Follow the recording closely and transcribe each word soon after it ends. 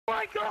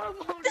my god!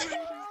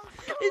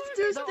 It's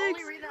two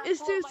sticks.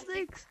 It's two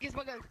sticks. Is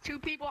because 2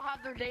 people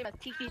have their name as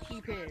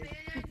TTT Pig.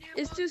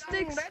 It's two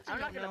sticks. I'm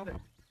not gonna.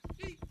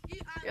 Yo,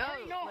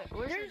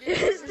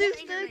 It's two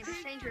sticks.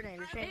 Just change your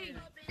name.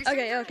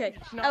 Okay, okay.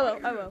 I will.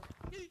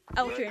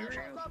 I will change. Wait,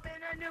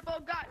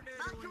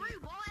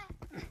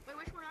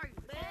 which one are you?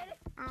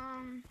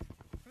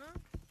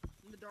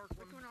 The dark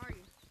one. Which one are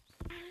you?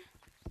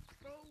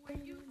 Bro,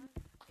 when you...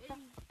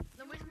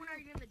 Then which one are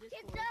you in the Discord?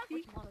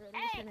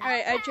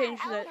 Alright, I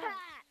changed it.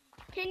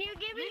 Can you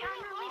give me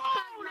unreleased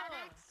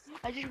cosmetics?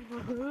 I just...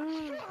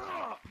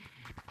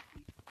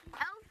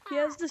 He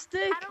has the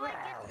stick. How do I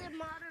get the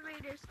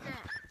moderator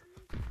step?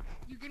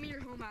 You give me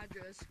your home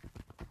address.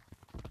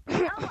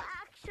 Oh,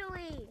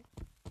 actually.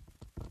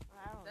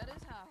 That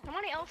is how.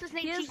 Somebody else's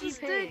name He has the TTT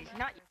Pig, stick.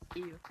 not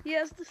you. He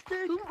has the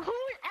stick. Who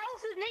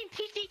else is named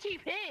TTT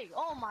Pig?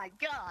 Oh my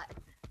god.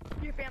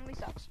 Your family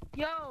sucks.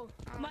 Yo,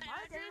 My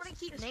address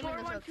keep is naming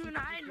themselves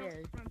 4129.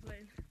 TTT I'm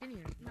playing.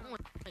 No.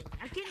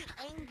 I'm getting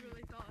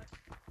angry.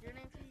 Your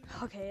name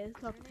Okay,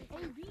 it's not.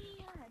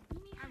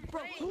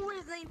 Bro, who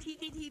is named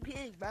TTT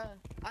Pig, bro?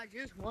 I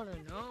just wanna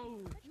know.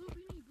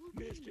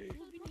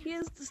 He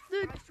has the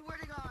stick. I swear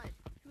to God,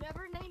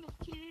 whoever name is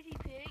TTT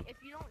Pig, if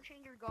you don't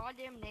change your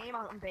goddamn name,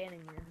 I'm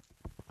banning you.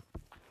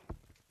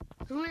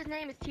 Whose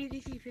name is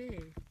TTT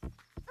Pig?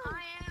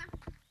 I am.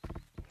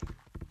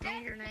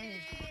 Change your name.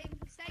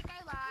 Psych,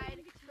 I lied.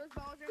 Those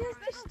balls He has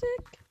the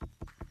stick.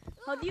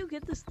 How do you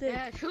get the stick?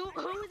 Yes, whose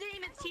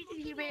name is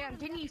TTT Pig? I'm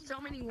giving you so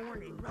many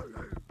warnings.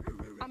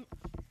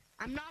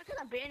 I'm not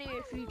gonna ban you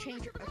if you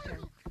change it. Okay.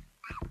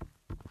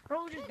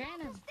 Bro, just ban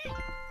him. I know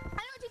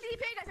TTT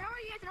Pig, guys. How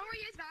are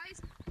you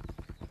guys?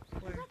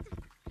 Where?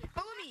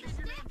 Follow me.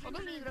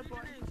 Follow me, little boy.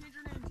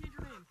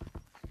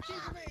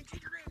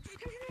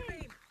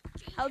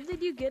 How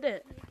did you get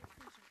it?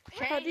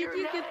 How did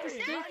you get the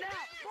stick? Change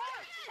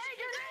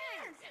your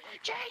name!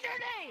 Change your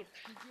name!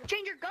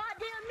 Change your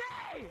goddamn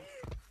name!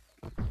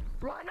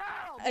 Right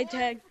now! I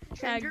Change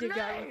tagged your the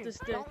guy name. with the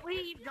stick. Don't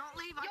leave. Yo,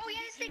 he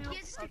has a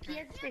stick. He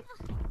has a stick.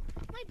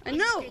 I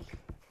know.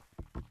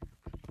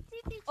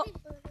 Oh. Oh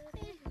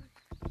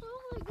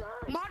my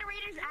god.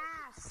 Moderator's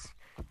ass!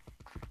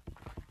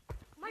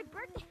 My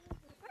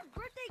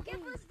birthday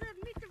gift was the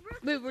meet the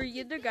rookie. Wait, were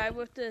you the guy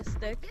with the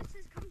stick? This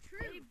has come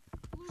true.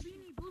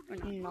 Blue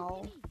beanie.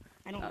 No,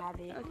 I don't have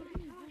it. Oh my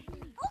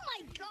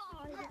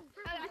god.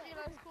 I think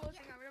that's the coolest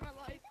thing I've ever in my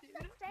life,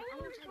 dude.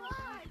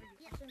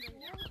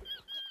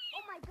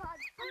 Oh my god.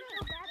 I'm so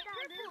bad that I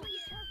literally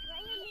took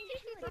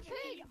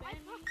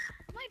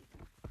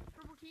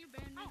Purple, can you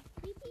ban me?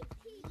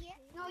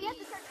 No, you have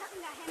to start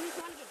cutting that hand. He's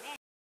going to get banned.